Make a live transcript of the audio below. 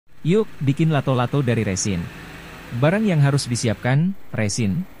Yuk, bikin lato-lato dari resin. Barang yang harus disiapkan,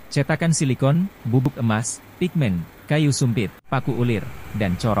 resin, cetakan silikon, bubuk emas, pigmen, kayu sumpit, paku ulir,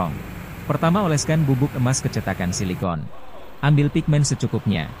 dan corong. Pertama oleskan bubuk emas ke cetakan silikon. Ambil pigmen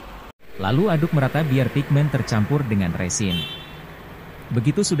secukupnya. Lalu aduk merata biar pigmen tercampur dengan resin.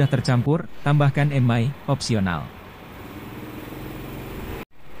 Begitu sudah tercampur, tambahkan emai, opsional.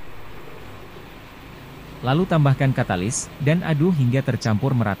 Lalu tambahkan katalis, dan aduk hingga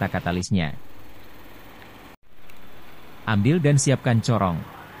tercampur merata katalisnya. Ambil dan siapkan corong.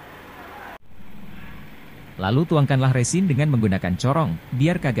 Lalu tuangkanlah resin dengan menggunakan corong,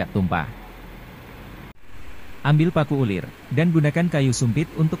 biar kagak tumpah. Ambil paku ulir, dan gunakan kayu sumpit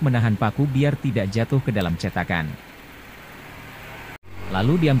untuk menahan paku biar tidak jatuh ke dalam cetakan.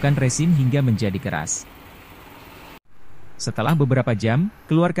 Lalu diamkan resin hingga menjadi keras. Setelah beberapa jam,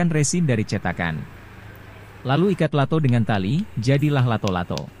 keluarkan resin dari cetakan. Lalu ikat lato dengan tali, jadilah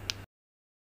lato-lato.